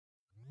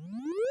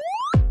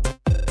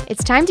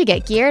It's time to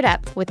get geared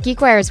up with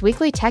GeekWire's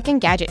weekly tech and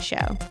gadget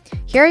show.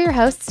 Here are your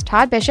hosts,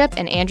 Todd Bishop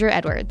and Andrew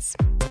Edwards.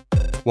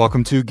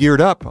 Welcome to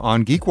Geared Up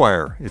on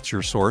GeekWire. It's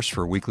your source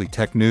for weekly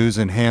tech news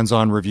and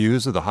hands-on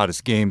reviews of the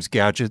hottest games,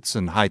 gadgets,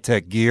 and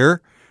high-tech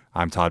gear.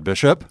 I'm Todd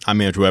Bishop.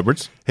 I'm Andrew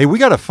Edwards. Hey, we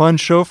got a fun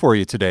show for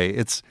you today.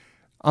 It's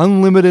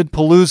Unlimited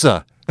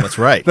Palooza. That's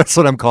right. That's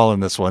what I'm calling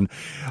this one.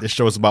 This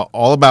show is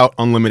all about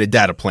unlimited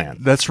data plan.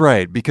 That's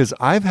right, because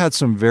I've had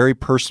some very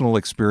personal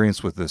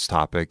experience with this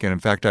topic. And in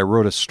fact, I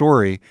wrote a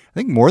story, I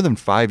think more than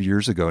 5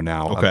 years ago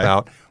now,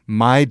 about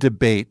my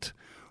debate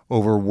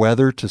over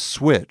whether to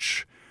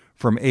switch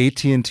from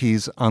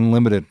AT&T's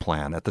unlimited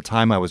plan. At the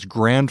time, I was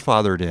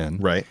grandfathered in.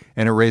 Right.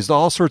 And it raised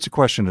all sorts of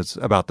questions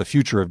about the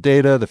future of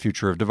data, the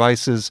future of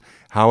devices,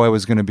 how I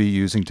was going to be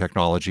using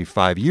technology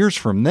 5 years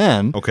from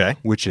then,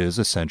 which is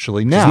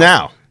essentially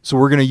now. So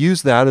we're going to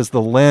use that as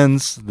the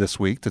lens this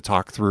week to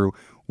talk through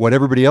what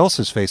everybody else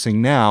is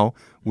facing now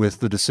with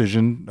the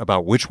decision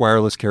about which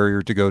wireless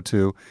carrier to go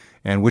to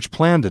and which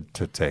plan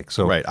to take.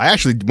 So, right. I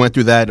actually went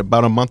through that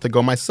about a month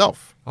ago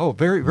myself. Oh,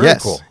 very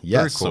cool.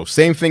 Yes. Very cool. So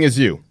same thing as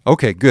you.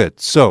 Okay, good.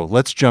 So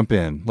let's jump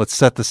in. Let's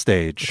set the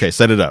stage. Okay,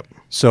 set it up.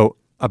 So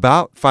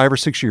about 5 or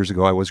 6 years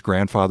ago, I was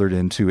grandfathered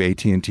into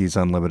AT&T's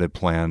unlimited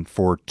plan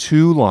for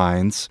 2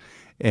 lines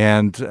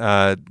and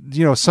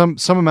some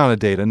amount of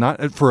data.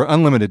 Not for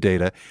unlimited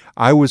data,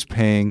 I was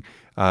paying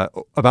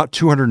about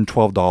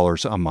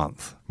 $212 a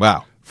month.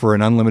 Wow. For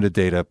an unlimited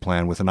data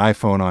plan with an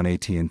iPhone on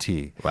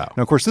AT&T. Wow.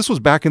 Now, of course, this was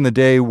back in the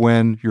day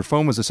when your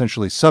phone was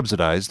essentially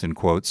subsidized, in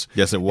quotes.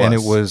 Yes, it was. And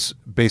it was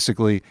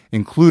basically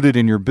included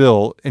in your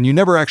bill, and you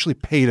never actually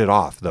paid it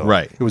off, though.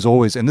 Right. It was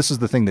always, and this is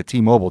the thing that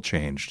T-Mobile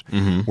changed,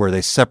 where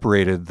they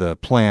separated the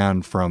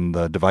plan from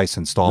the device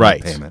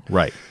installment payment.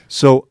 Right.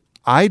 So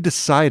I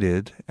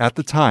decided at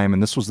the time,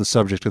 and this was the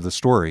subject of the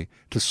story,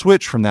 to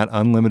switch from that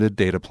unlimited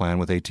data plan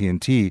with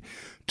AT&T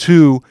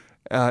to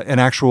an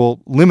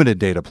actual limited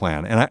data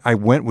plan. And I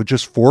went with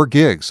just 4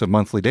 gigs of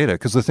monthly data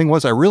because the thing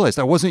was I realized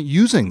I wasn't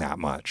using that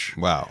much.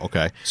 Wow.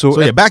 Okay.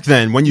 So back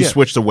then when you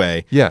switched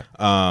away. Yeah.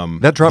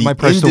 That dropped my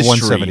price to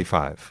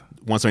 $175.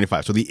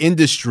 $175. So the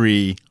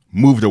industry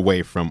moved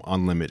away from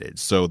unlimited.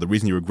 So the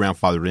reason you were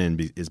grandfathered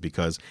in is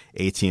because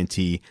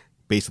AT&T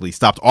basically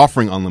stopped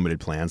offering unlimited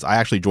plans. I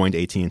actually joined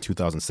AT&T in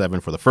 2007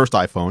 for the first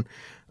iPhone.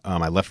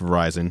 I left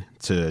Verizon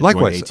to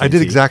Likewise, join AT&T. I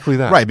did exactly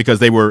that. Right, because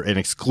they were an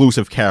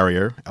exclusive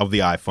carrier of the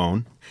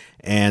iPhone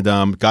and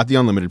got the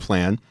unlimited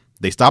plan.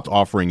 They stopped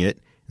offering it.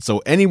 So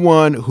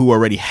anyone who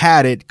already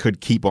had it could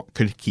keep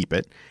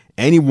it.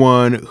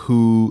 Anyone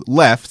who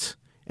left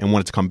and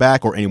wanted to come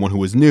back or anyone who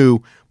was new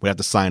would have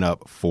to sign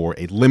up for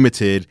a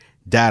limited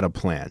data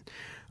plan.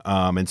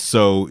 And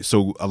so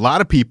a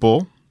lot of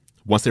people,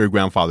 once they were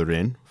grandfathered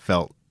in,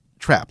 felt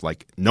trapped.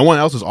 Like no one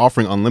else is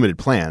offering unlimited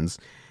plans.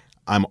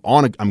 I'm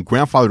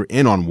grandfathered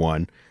in on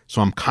one,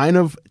 so I'm kind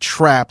of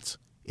trapped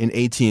in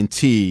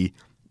AT&T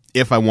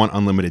if I want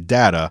unlimited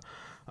data.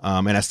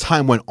 And as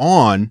time went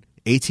on,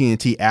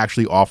 AT&T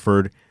actually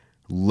offered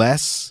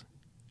less.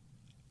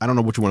 I don't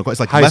know what you want to call it. It's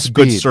like less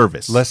good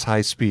service, less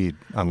high speed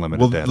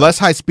unlimited data. Less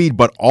high speed,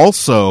 but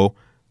also,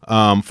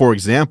 for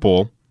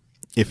example,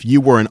 if you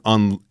were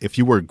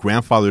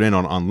grandfathered in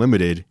on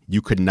unlimited,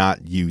 you could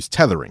not use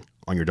tethering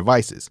on your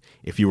devices.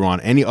 If you were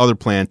on any other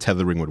plan,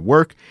 tethering would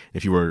work.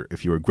 If you were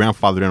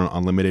grandfathered in on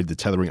unlimited, the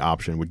tethering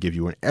option would give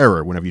you an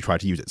error whenever you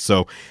tried to use it.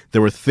 So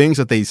there were things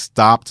that they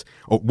stopped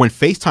when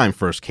FaceTime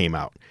first came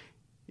out.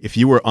 If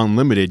you were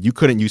unlimited, you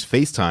couldn't use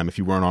FaceTime if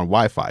you weren't on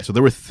Wi-Fi. So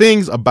there were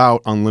things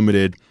about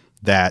unlimited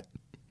that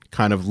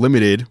kind of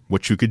limited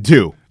what you could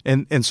do.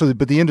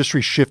 But the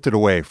industry shifted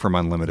away from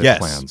unlimited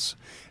plans.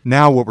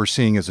 Now what we're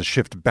seeing is a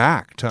shift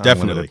back to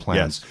unlimited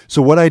plans. Yes.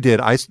 So what I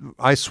did,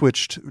 I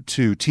switched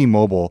to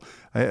T-Mobile,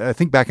 I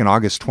think back in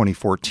August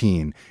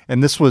 2014.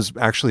 And this was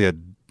actually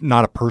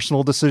not a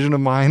personal decision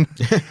of mine.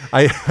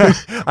 I'll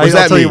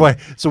tell you why.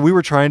 So we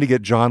were trying to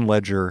get John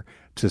Ledger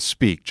to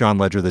speak, the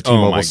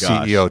T-Mobile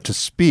CEO, to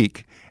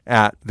speak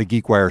at the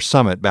GeekWire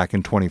Summit back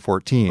in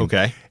 2014.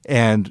 Okay.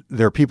 And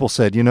their people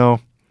said,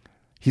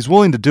 he's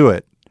willing to do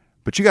it,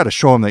 but you got to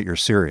show him that you're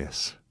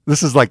serious.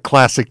 This is like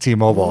classic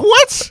T-Mobile.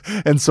 What?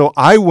 And so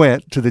I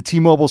went to the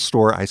T-Mobile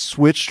store. I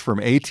switched from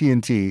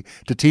AT&T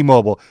to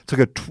T-Mobile, took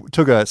a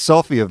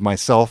selfie of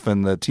myself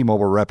and the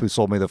T-Mobile rep who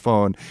sold me the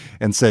phone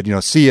and said,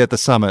 see you at the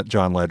summit,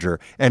 John Ledger.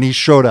 And he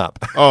showed up.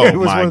 Oh, it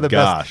was my one of the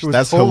gosh. Best.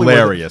 That's totally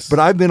hilarious. But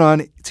I've been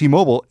on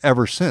T-Mobile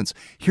ever since.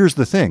 Here's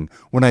the thing.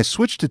 When I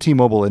switched to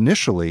T-Mobile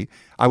initially,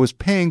 I was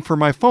paying for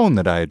my phone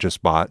that I had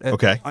just bought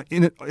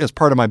as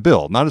part of my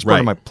bill. Not as part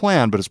of my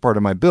plan, but as part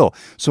of my bill.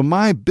 So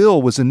my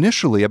bill was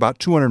initially about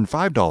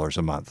 $205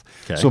 a month.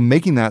 Okay. So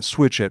making that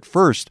switch at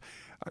first,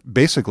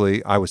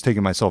 basically, I was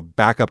taking myself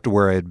back up to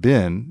where I had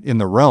been in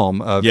the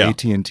realm of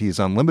AT&T's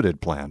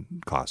unlimited plan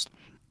cost.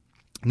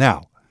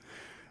 Now,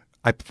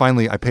 I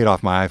paid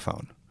off my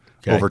iPhone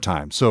over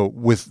time. So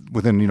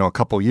within a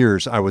couple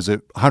years, I was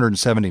at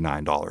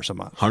 $179 a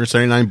month.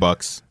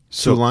 $179.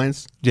 So, 2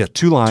 lines? Yeah,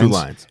 2 lines. 2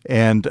 lines.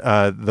 And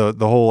the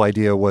whole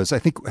idea was, I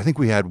think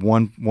we had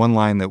one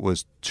line that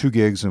was 2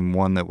 gigs and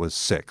one that was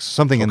 6,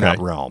 something in that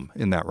realm.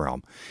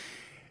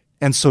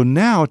 And so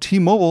now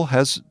T-Mobile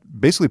has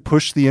basically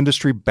pushed the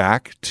industry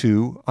back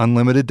to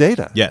unlimited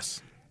data.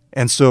 Yes.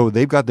 And so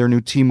they've got their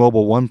new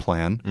T-Mobile One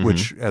plan,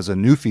 which as a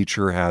new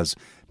feature has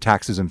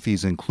taxes and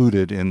fees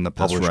included in the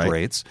published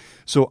rates.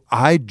 So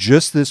I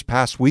just this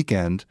past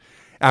weekend,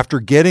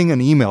 after getting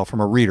an email from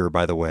a reader,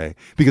 by the way,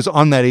 because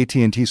on that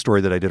AT&T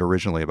story that I did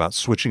originally about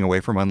switching away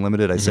from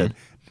unlimited, I said,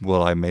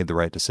 well, I made the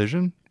right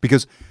decision?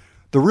 Because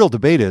the real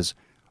debate is,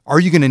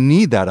 are you going to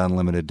need that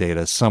unlimited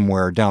data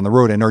somewhere down the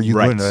road? And are you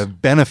going to have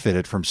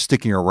benefited from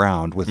sticking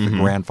around with the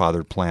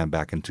grandfathered plan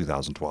back in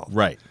 2012?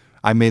 Right.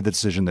 I made the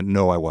decision that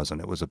no, I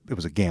wasn't. It was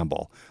a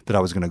gamble that I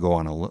was going to go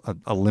on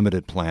a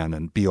limited plan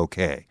and be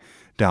okay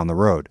down the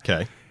road.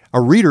 Okay. A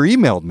reader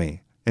emailed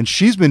me. And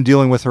she's been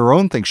dealing with her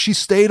own thing. She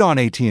stayed on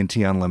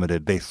AT&T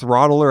Unlimited. They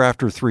throttle her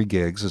after 3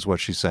 gigs, is what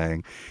she's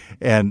saying.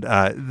 And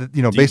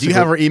basically, do you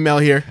have her email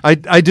here? I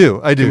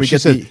do.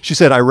 She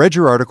said, I read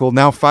your article.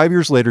 Now, 5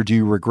 years later, do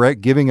you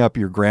regret giving up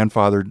your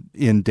grandfathered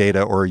in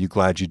data, or are you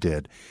glad you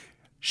did?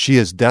 She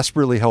has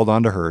desperately held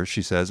on to hers,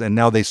 she says, and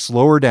now they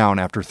slow her down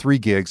after 3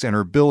 gigs, and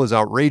her bill is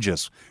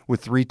outrageous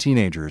with 3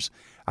 teenagers.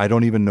 I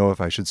don't even know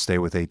if I should stay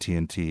with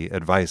AT&T.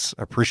 Advice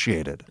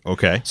appreciated.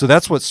 Okay. So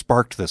that's what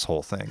sparked this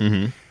whole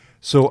thing.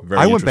 So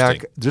I went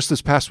back just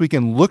this past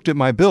weekend, looked at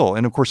my bill,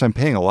 and of course I'm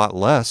paying a lot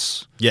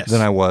less than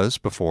I was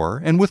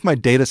before. And with my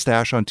data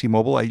stash on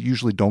T-Mobile, I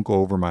usually don't go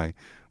over my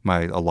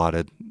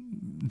allotted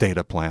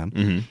data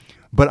plan.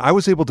 But I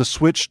was able to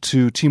switch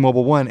to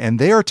T-Mobile One, and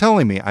they are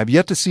telling me, I've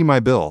yet to see my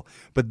bill,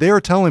 but they are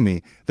telling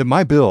me that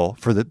my bill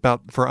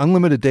for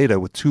unlimited data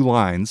with 2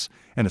 lines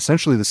and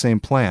essentially the same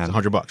plan,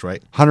 it's $100,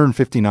 right?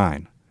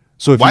 $159.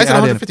 So why is it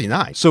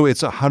 $159? So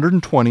it's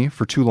 $120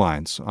 for 2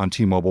 lines on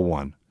T-Mobile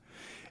One.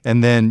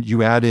 And then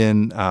you add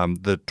in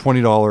the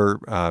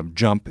 $20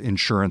 jump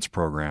insurance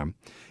program.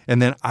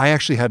 And then I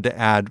actually had to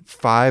add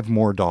 $5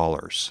 more.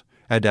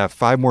 I had to have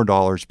 $5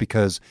 more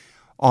because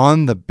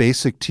on the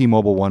basic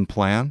T-Mobile One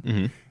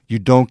plan, you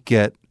don't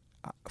get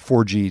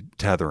 4G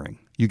tethering.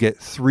 You get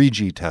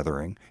 3G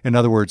tethering. In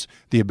other words,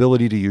 the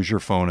ability to use your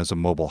phone as a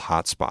mobile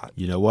hotspot.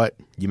 You know what?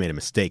 You made a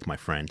mistake, my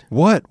friend.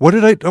 What? What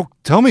did I? Oh,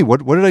 tell me.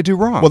 What did I do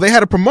wrong? Well, they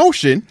had a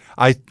promotion.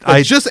 I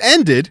just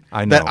ended.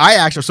 I know. That I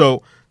actually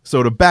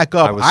So to back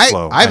up,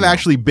 I've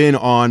actually been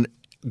on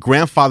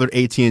grandfathered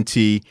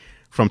AT&T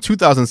from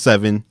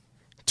 2007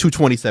 to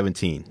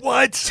 2017.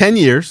 What? 10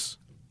 years.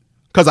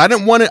 Because I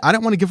didn't want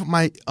to give up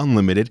my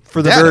unlimited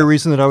for the data. very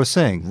reason that I was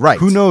saying. Right.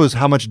 Who knows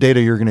how much data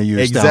you're going to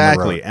use down the road.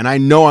 Exactly. And I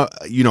know,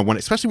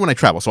 especially when I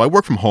travel. So I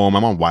work from home.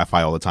 I'm on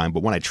Wi-Fi all the time.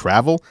 But when I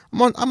travel,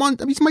 I'm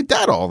using my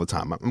data all the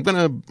time. I'm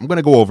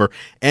gonna go over.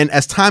 And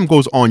as time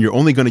goes on, you're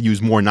only going to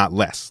use more, not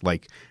less.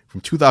 Like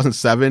from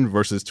 2007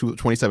 versus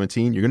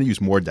 2017, you're going to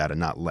use more data,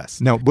 not less.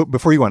 Now, but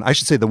before you go on, I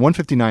should say the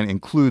 $159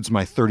 includes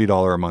my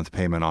 $30 a month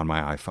payment on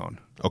my iPhone.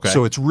 Okay.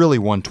 So it's really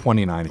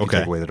 $129 if you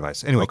take away the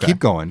device. Anyway, keep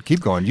going.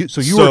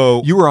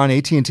 You were on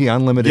AT&T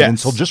Unlimited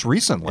until just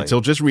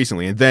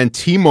recently. And then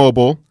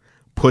T-Mobile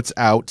puts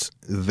out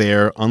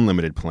their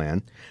unlimited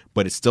plan,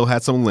 but it still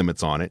had some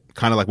limits on it,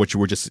 kind of like what you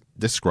were just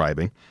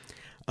describing.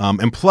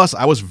 And plus,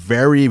 I was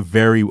very,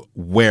 very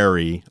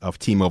wary of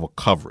T-Mobile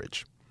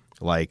coverage.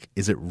 Like,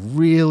 is it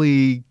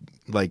really,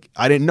 like,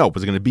 I didn't know.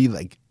 Was it going to be,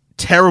 like,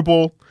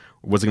 terrible?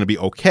 Was it going to be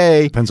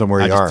okay? Depends on where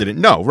you are. I just didn't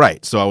know.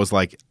 Right. So I was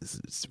like,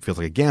 it feels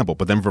like a gamble.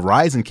 But then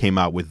Verizon came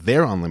out with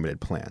their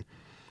unlimited plan.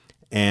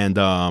 And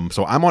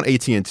so I'm on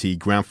AT&T,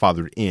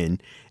 grandfathered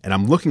in, and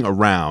I'm looking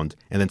around.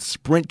 And then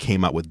Sprint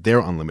came out with their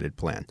unlimited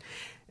plan.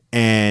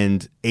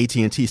 And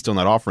AT&T is still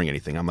not offering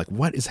anything. I'm like,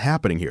 what is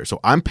happening here?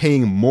 So I'm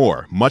paying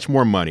much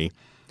more money.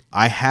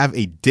 I have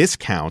a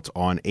discount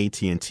on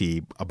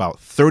AT&T, about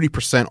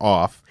 30%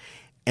 off.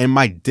 And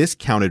my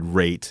discounted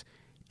rate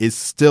is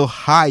still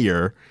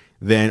higher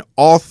than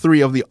all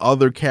 3 of the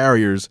other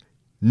carriers'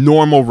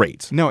 normal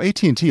rates. No,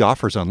 AT&T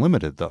offers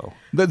unlimited, though.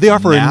 They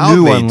offer a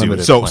new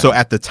unlimited plan. So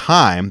at the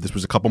time, this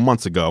was a couple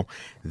months ago,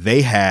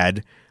 they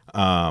had,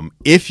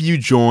 if you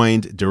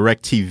joined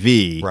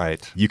DirecTV,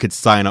 you could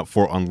sign up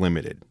for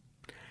unlimited.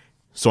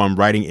 So I'm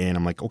writing in,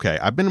 I'm like, okay,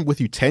 I've been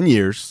with you 10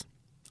 years.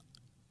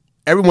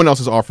 Everyone else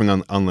is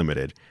offering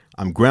unlimited.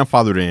 I'm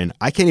grandfathered in.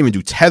 I can't even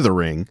do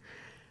tethering.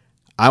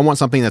 I want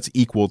something that's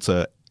equal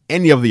to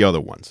any of the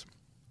other ones.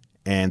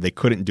 And they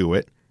couldn't do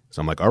it.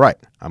 So I'm like, all right,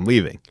 I'm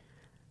leaving.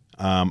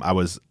 I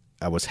was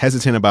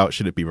hesitant about,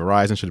 should it be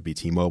Verizon? Should it be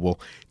T-Mobile?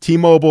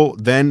 T-Mobile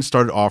then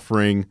started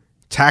offering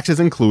taxes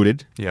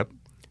included. Yep.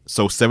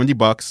 So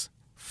 $70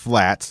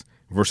 flat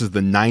versus the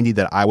 $90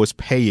 that I was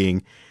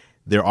paying.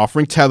 They're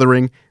offering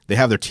tethering. They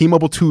have their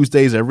T-Mobile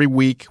Tuesdays every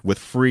week with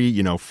free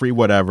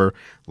whatever,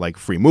 like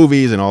free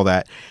movies and all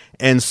that.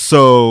 And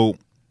so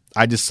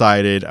I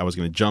decided I was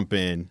going to jump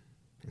in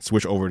and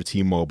switch over to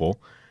T-Mobile.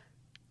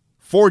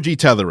 4G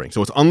tethering.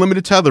 So it's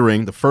unlimited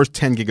tethering. The first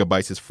 10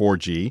 gigabytes is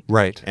 4G.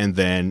 Right. And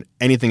then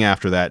anything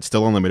after that,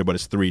 still unlimited, but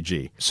it's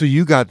 3G. So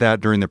you got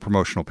that during the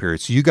promotional period.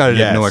 So you got it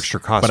at no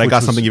extra cost. But I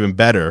got something even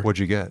better. What'd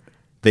you get?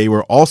 They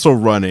were also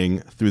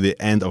running through the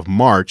end of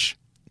March,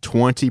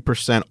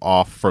 20%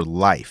 off for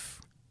life.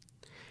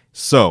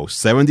 So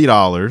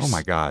 $70. Oh,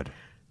 my God.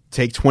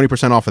 Take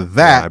 20% off of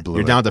that.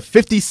 You're down to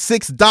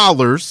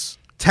 $56.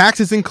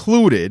 Taxes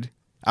included.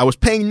 I was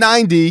paying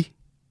 $90,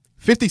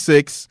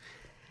 $56.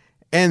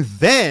 And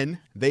then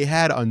they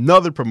had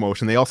another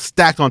promotion. They all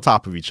stacked on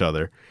top of each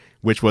other,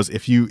 which was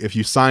if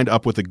you signed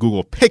up with the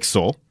Google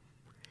Pixel,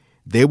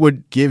 they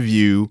would give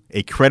you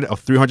a credit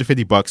of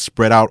 $350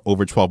 spread out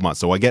over 12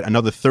 months. So I get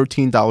another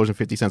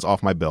 $13.50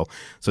 off my bill.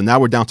 So now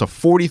we're down to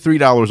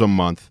 $43 a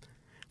month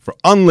for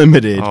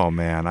unlimited. Oh,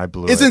 man, I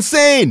blew it. It's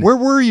insane. Where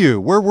were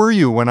you? Where were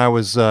you when I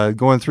was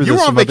going through this? You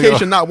were on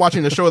vacation not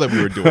watching the show that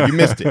we were doing. You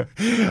missed it.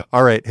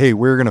 All right. Hey,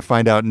 we're going to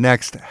find out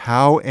next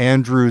how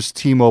Andrew's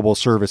T-Mobile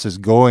service is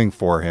going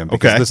for him,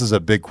 because this is a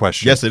big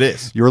question. Yes, it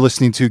is. You're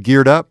listening to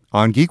Geared Up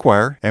on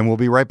GeekWire, and we'll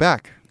be right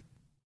back.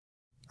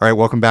 All right,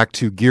 welcome back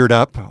to Geared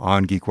Up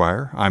on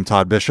GeekWire. I'm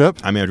Todd Bishop.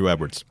 I'm Andrew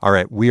Edwards. All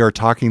right, we are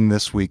talking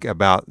this week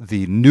about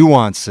the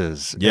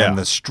nuances and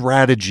the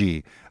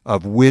strategy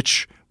of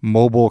which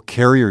mobile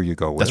carrier you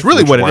go with. That's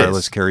really what it is.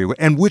 Wireless carrier,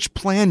 and which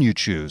plan you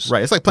choose.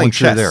 Right, it's like playing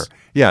chess. There.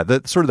 Yeah,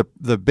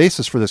 the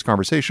basis for this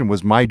conversation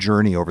was my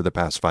journey over the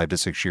past 5 to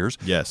 6 years.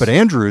 Yes. But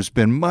Andrew's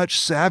been much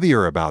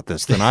savvier about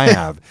this than I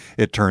have,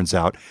 it turns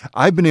out.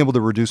 I've been able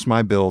to reduce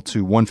my bill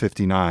to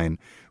 $159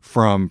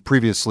 from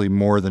previously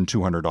more than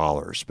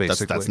 $200,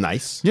 basically. That's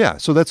nice. Yeah,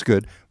 so that's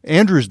good.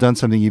 Andrew's done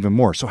something even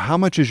more. So how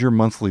much is your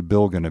monthly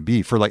bill going to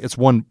be for, like, it's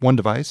one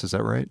device, is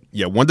that right?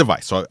 Yeah, one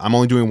device. So I'm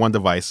only doing one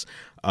device.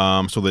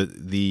 So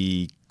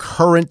the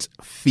current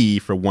fee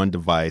for one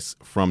device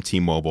from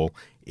T-Mobile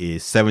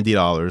is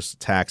 $70,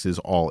 taxes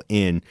all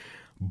in.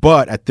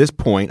 But at this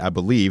point, I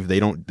believe they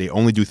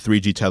only do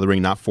 3G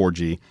tethering, not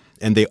 4G,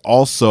 and they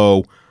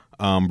also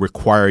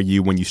require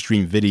you, when you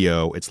stream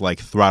video, it's like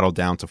throttled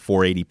down to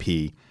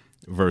 480p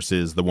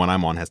versus the one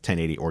I'm on has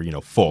 1080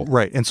 or full.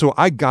 Right. And so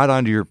I got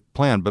onto your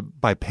plan, but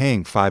by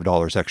paying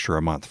 $5 extra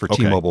a month for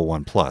T-Mobile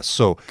One Plus.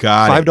 So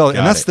 $5,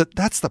 and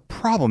that's the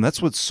problem.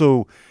 That's what's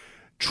so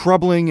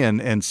troubling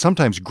and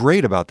sometimes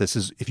great about this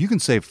is if you can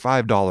save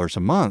 $5 a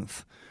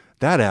month,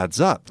 that adds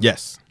up.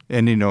 Yes.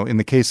 And, in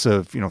the case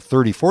of, $30,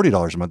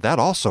 $40 a month, that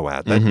also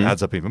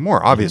adds up even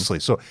more, obviously.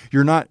 So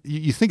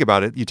you think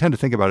about it, you tend to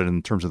think about it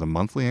in terms of the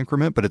monthly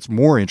increment, but it's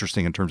more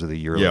interesting in terms of the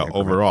yearly increment.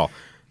 Overall.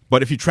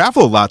 But if you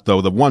travel a lot,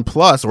 though, the One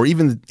Plus or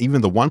even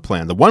the One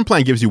Plan, the One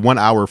Plan gives you 1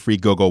 hour free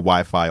go-go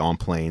Wi-Fi on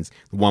planes.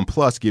 The One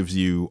Plus gives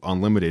you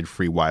unlimited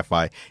free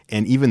Wi-Fi.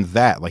 And even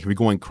that, like if you're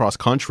going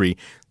cross-country,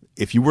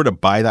 if you were to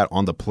buy that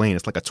on the plane,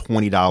 it's like a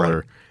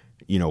 $20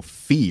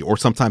 fee, or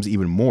sometimes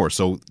even more.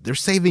 So they're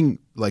saving,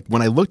 like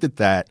when I looked at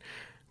that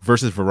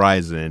versus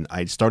Verizon,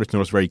 I started to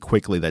notice very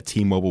quickly that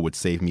T-Mobile would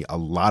save me a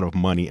lot of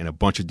money in a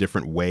bunch of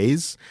different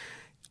ways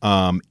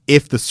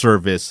if the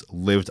service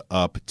lived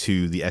up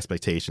to the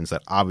expectations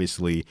that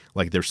obviously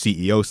like their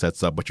CEO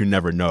sets up, but you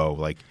never know,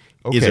 like,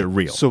 is it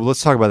real? So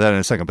let's talk about that in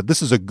a second. But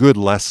this is a good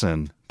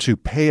lesson to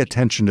pay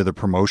attention to the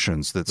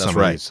promotions that some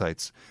of these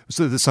sites,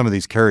 so that some of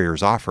these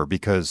carriers offer,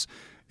 because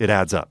it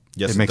adds up.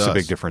 Yes, it makes a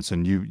big difference.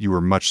 And you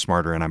were much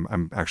smarter, and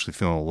I'm actually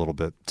feeling a little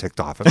bit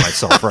ticked off at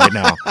myself right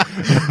now.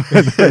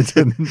 I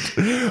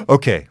didn't.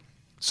 Okay.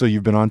 So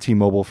you've been on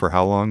T-Mobile for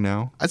how long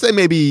now? I'd say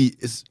maybe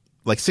it's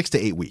like 6 to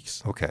 8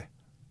 weeks. Okay.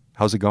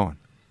 How's it going?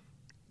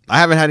 I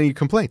haven't had any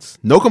complaints.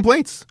 No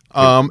complaints.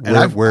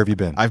 Where have you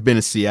been? I've been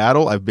in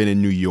Seattle. I've been in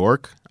New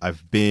York.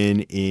 I've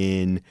been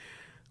in,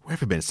 where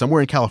have I been?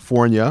 Somewhere in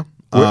California.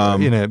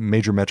 In a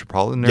major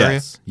metropolitan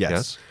area?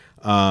 Yes.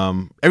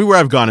 Everywhere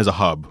I've gone is a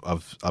hub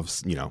of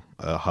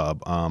a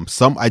hub.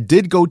 I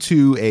did go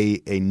to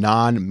a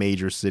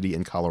non-major city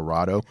in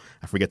Colorado.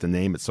 I forget the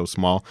name. It's so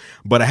small,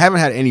 but I haven't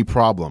had any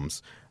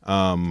problems.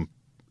 I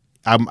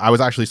was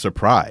actually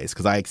surprised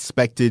because I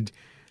expected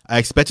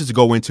to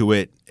go into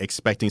it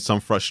expecting some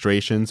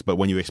frustrations, but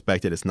when you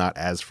expect it, it's not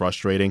as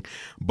frustrating.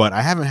 But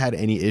I haven't had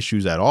any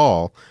issues at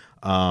all,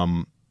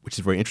 which is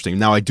very interesting.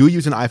 Now, I do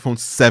use an iPhone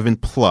 7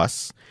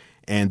 Plus,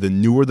 and the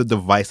newer the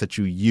device that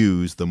you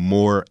use, the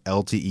more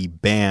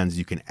LTE bands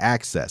you can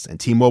access. And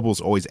T-Mobile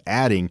is always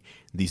adding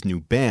these new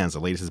bands.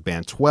 The latest is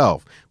Band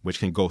 12, which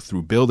can go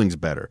through buildings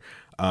better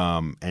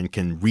and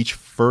can reach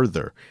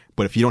further.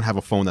 But if you don't have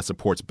a phone that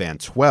supports Band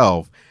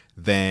 12,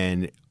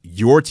 then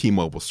your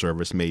T-Mobile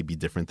service may be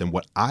different than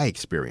what I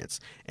experience.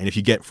 And if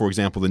you get, for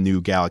example, the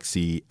new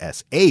Galaxy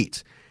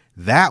S8,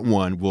 that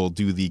one will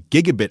do the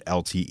gigabit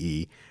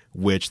LTE,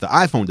 which the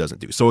iPhone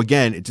doesn't do. So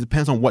again, it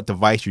depends on what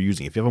device you're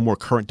using. If you have a more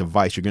current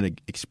device, you're going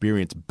to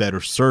experience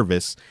better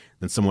service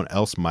than someone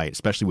else might,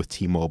 especially with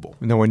T-Mobile.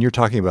 Now, when you're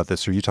talking about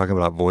this, are you talking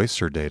about voice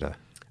or data?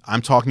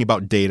 I'm talking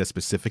about data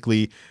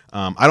specifically.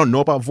 I don't know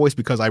about voice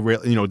because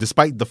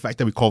despite the fact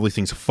that we call these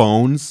things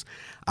phones,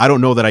 I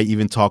don't know that I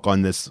even talk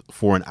on this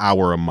for an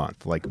hour a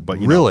month.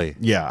 Really?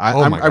 Yeah,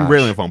 I'm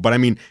rarely on the phone. But I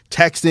mean,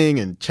 texting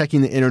and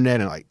checking the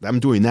internet and I'm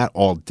doing that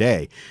all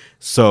day.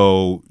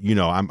 So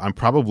I'm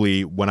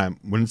probably when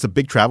it's a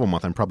big travel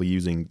month, I'm probably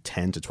using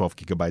 10 to 12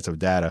 gigabytes of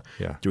data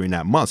during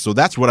that month. So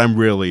that's what I'm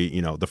really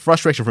the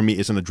frustration for me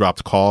isn't a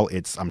dropped call.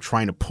 It's I'm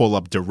trying to pull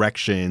up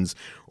directions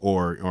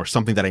or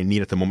something that I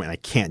need at the moment and I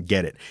can't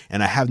get it.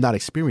 And I have not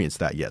experienced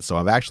that yet. So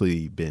I've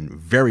actually been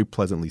very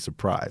pleasantly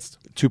surprised.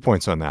 2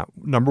 points on that.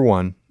 Number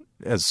one,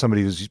 as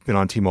somebody who's been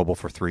on T-Mobile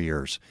for 3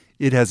 years,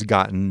 it has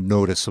gotten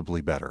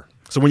noticeably better.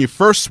 So when you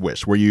first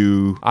switched, were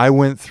you... I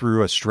went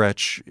through a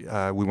stretch.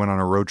 We went on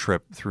a road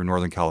trip through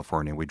Northern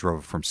California. We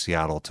drove from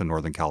Seattle to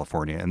Northern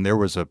California. And there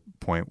was a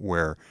point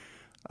where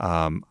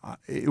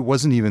it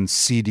wasn't even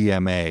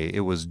CDMA.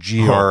 It was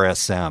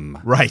GRSM.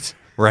 Oh, right.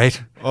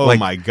 Right? Oh,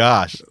 my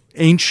gosh.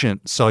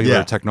 Ancient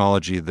cellular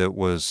technology that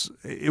was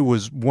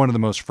one of the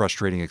most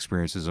frustrating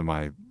experiences of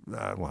my,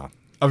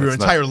 of your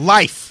entire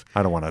life.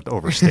 I don't want to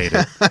overstate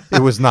it.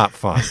 It was not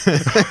fun.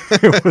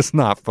 It was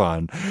not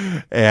fun.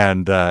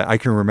 And I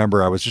can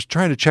remember I was just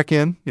trying to check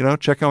in,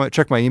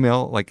 check my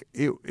email. Like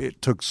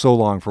it took so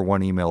long for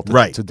one email to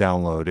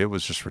download. It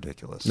was just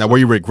ridiculous. Now, were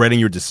you regretting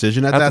your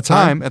decision at that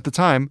time? At the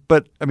time.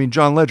 But I mean,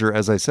 John Ledger,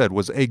 as I said,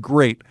 was a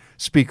great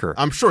speaker.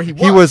 I'm sure he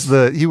was.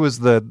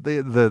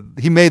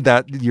 He made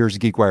that year's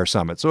GeekWire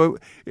Summit. So,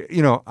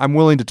 I'm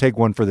willing to take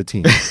one for the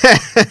team.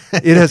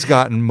 It has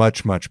gotten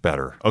much, much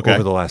better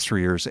over the last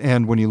 3 years.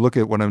 And when you look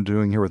at what I'm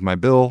doing here with my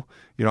bill,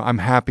 I'm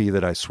happy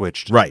that I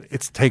switched. Right.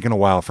 It's taken a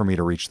while for me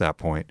to reach that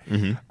point.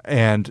 Mm-hmm.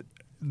 And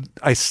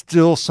I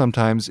still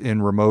sometimes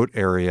in remote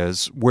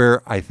areas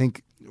where I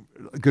think,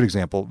 a good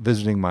example,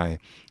 visiting my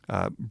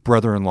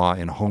brother-in-law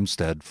in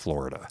Homestead,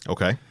 Florida.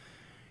 Okay.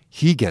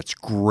 He gets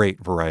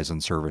great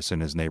Verizon service in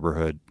his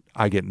neighborhood.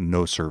 I get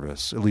no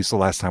service. At least the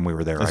last time we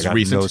were there, I got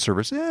no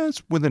service. Yeah,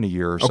 it's within a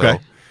year or so.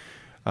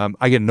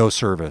 I get no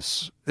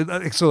service.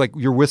 So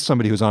you're with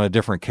somebody who's on a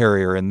different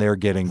carrier and they're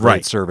getting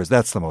great service.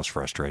 That's the most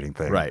frustrating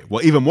thing. Right.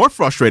 Well, even more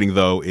frustrating,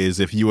 though, is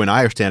if you and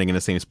I are standing in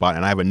the same spot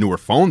and I have a newer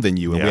phone than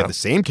you and we have the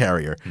same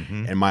carrier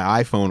and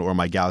my iPhone or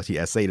my Galaxy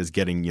S8 is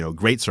getting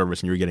great service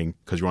and you're getting,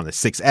 because you're on the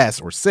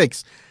 6S or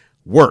 6,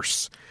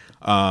 worse.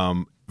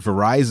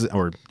 Verizon,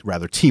 or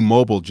rather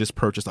T-Mobile, just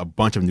purchased a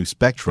bunch of new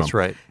spectrum. That's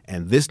right.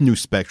 And this new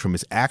spectrum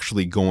is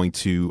actually going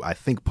to, I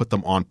think, put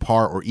them on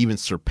par or even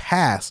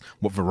surpass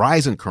what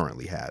Verizon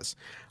currently has.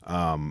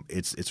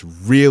 It's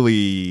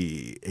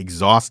really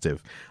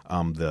exhaustive,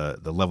 the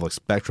level of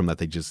spectrum that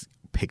they just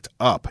picked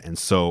up. And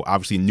so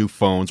obviously new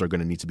phones are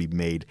going to need to be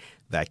made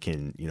that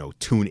can,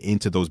 tune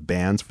into those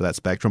bands for that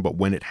spectrum. But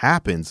when it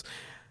happens,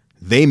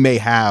 they may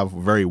have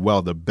very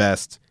well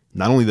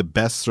not only the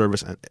best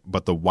service,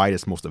 but the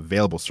widest, most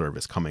available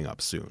service coming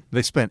up soon.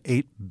 They spent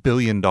 $8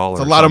 billion It's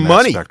a lot of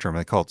money. Spectrum.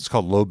 It's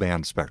called low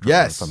band spectrum,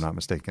 yes, if I'm not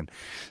mistaken.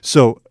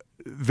 So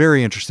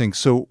very interesting.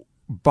 So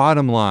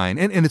bottom line,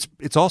 and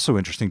it's also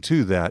interesting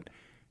too that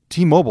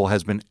T-Mobile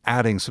has been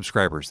adding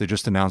subscribers. They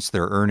just announced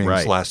their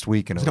earnings last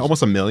week, and it was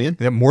almost 1 million.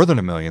 Yeah, more than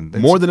 1 million.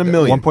 More than 1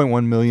 million.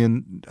 1.1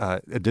 million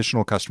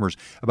additional customers.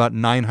 About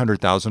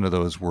 900,000 of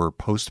those were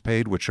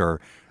postpaid, which are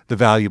the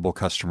valuable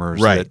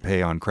customers that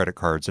pay on credit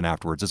cards and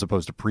afterwards, as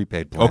opposed to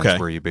prepaid plans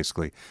where you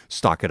basically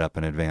stock it up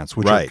in advance,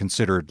 which are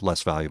considered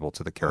less valuable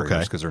to the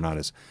carriers because they're not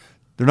as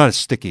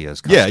sticky as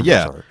customers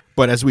are.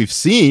 But as we've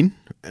seen,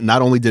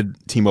 not only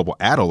did T-Mobile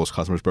add all those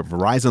customers, but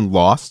Verizon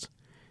lost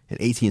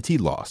and AT&T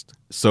lost.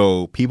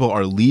 So people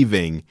are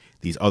leaving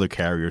these other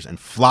carriers and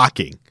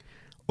flocking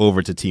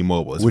over to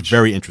T-Mobile. It's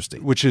very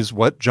interesting. Which is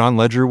what John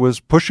Ledger was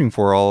pushing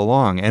for all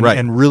along.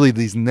 And really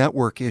these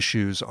network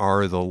issues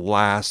are the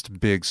last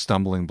big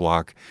stumbling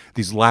block.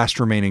 These last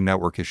remaining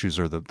network issues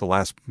are the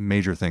last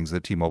major things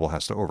that T-Mobile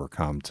has to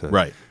overcome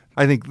to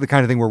I think the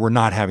kind of thing where we're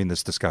not having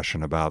this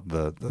discussion about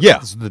the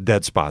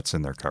dead spots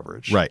in their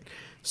coverage. Right.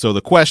 So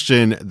the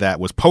question that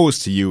was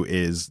posed to you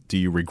is, do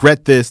you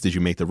regret this? Did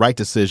you make the right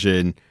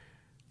decision?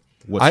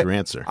 What's your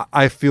answer?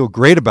 I feel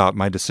great about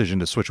my decision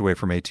to switch away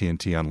from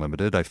AT&T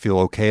Unlimited. I feel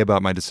okay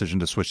about my decision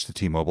to switch to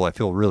T-Mobile. I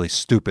feel really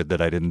stupid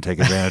that I didn't take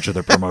advantage of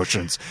the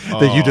promotions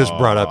that you just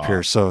brought up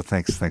here. So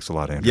thanks a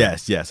lot, Andrew.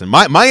 Yes. And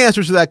my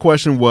answer to that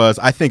question was,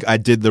 I think I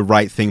did the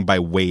right thing by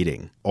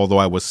waiting. Although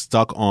I was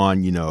stuck on,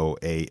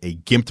 a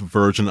gimped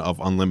version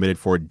of Unlimited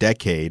for a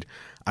decade,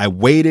 I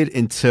waited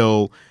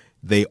until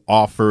they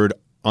offered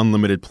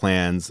unlimited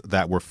plans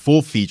that were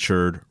full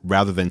featured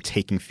rather than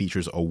taking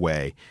features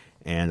away.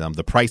 And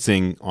the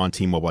pricing on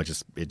T-Mobile,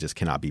 it just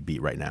cannot be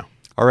beat right now.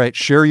 All right.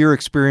 Share your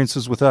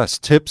experiences with us.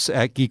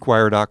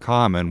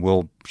 tips@geekwire.com, and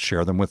we'll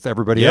share them with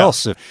everybody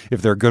else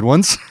if they're good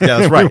ones.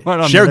 Yeah, that's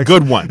right. Share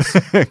good ones.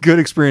 Good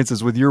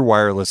experiences with your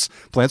wireless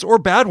plans, or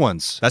bad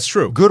ones. That's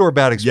true. Good or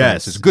bad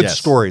experiences. Good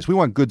stories. We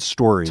want good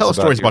stories. Tell us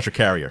stories about your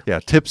carrier.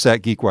 Yeah,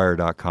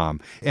 tips@geekwire.com.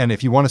 And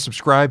if you want to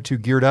subscribe to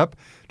Geared Up,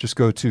 just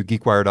go to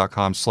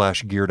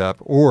geekwire.com/gearedup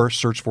or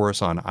search for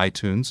us on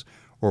iTunes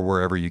or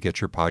wherever you get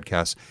your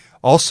podcasts.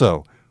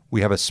 Also,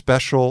 we have a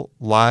special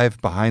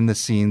live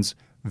behind-the-scenes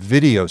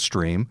video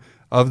stream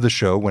of the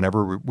show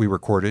whenever we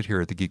record it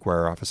here at the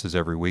GeekWire offices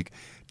every week.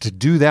 To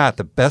do that,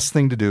 the best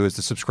thing to do is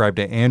to subscribe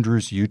to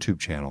Andrew's YouTube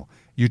channel,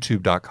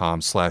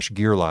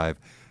 youtube.com/GearLive,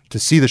 to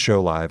see the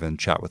show live and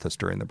chat with us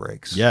during the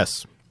breaks.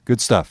 Yes. Good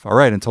stuff. All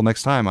right, until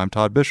next time, I'm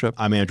Todd Bishop.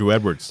 I'm Andrew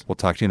Edwards. We'll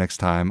talk to you next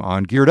time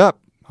on Geared Up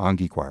on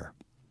GeekWire.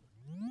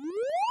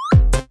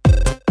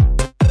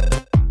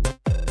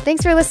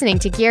 Thanks for listening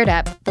to Geared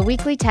Up, the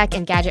weekly tech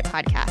and gadget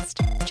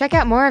podcast. Check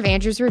out more of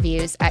Andrew's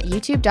reviews at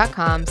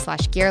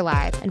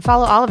youtube.com/GearLive and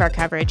follow all of our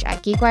coverage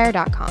at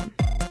geekwire.com.